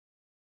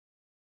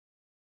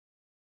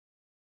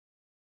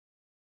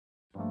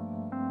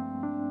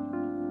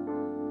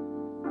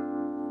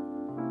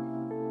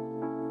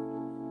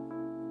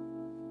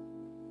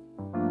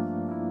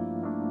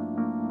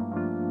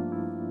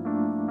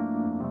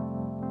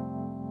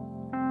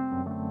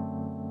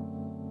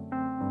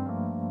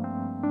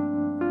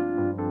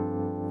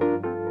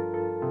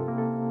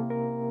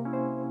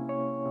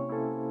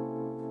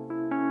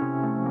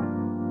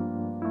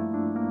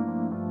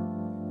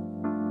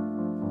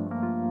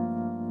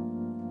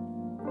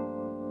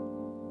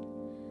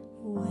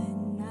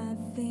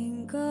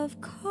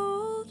of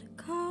cold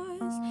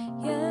cars.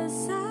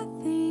 Yes, I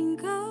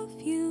think of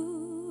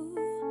you.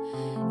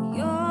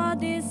 Your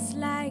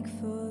dislike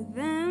for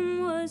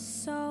them was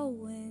so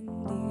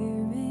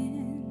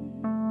endearing.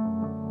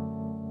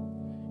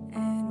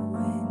 And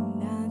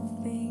when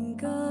I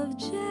think of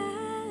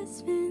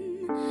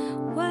Jasmine,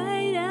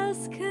 what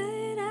else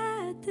could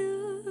I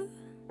do?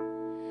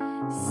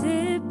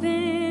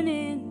 Sipping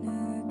in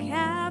a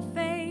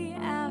cafe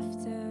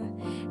after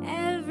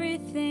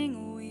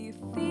everything we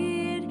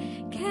feared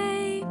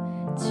came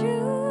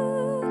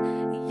true.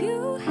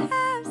 You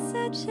have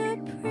such a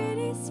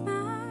pretty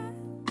smile.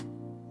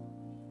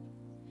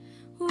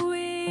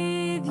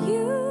 With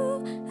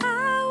you,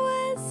 I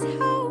was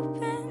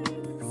hoping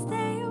to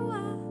stay a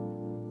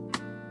while.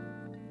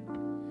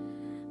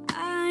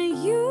 I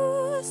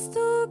used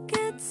to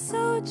get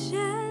so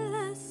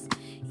jealous.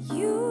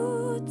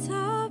 You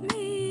taught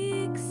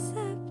me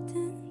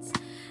acceptance.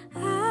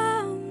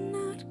 I'm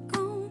not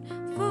gonna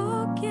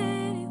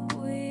forget it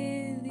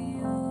with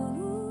you.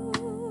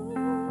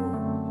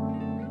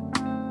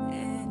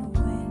 And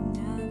when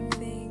I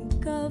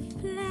think of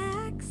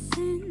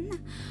flaxen,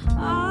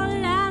 all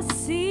I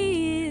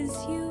see is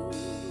you.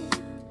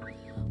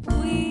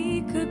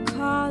 We could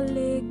call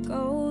it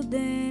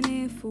golden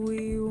if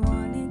we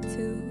wanted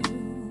to.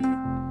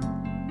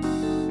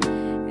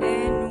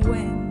 And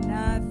when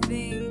I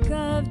think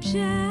of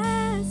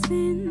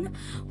Jasmine,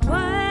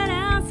 what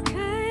else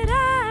could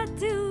I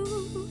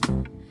do?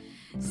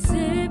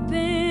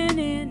 Sipping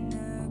in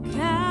a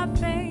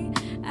cafe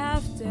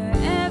after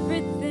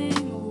everything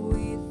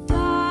we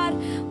thought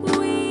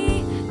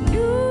we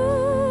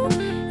knew.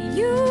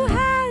 You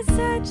had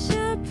such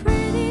a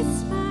pretty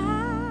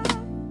smile.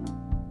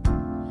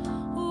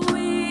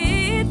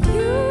 With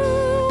you,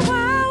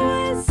 I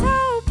was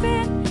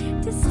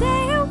hoping to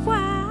stay a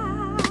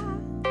while.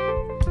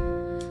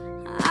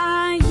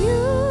 I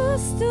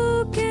used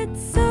to get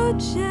so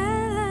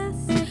jealous.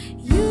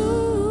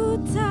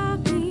 You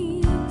taught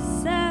me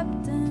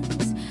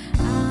acceptance.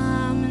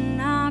 I'm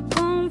not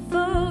gonna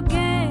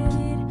forget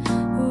it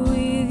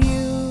with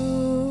you.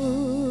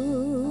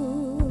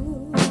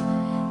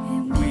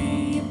 And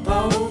we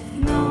both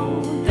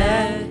know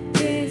that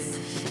this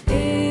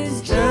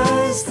is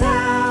just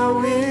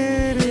how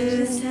it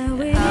is.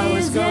 How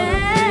it's gonna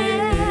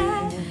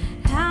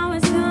be. How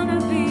it's gonna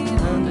be.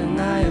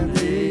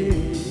 Undeniably,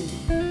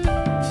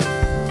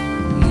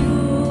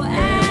 You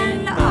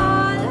and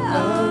all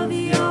of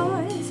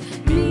yours,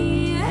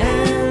 me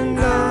and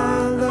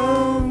all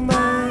of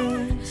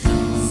mine.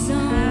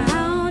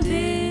 somehow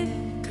did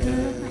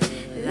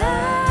collide.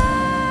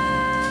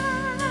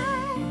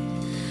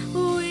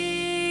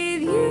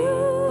 With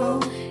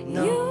you,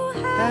 you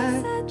have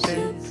such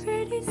a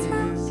pretty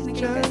smile. It's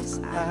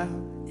just how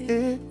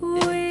it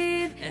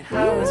With and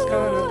how it's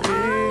gonna you,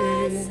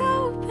 I was be.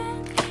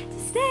 hoping to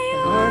stay a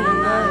while.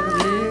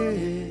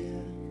 Undeniably,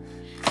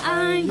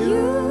 I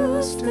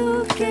used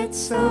to get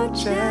so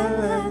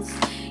jealous.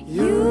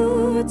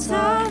 You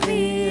taught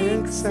me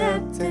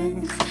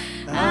acceptance.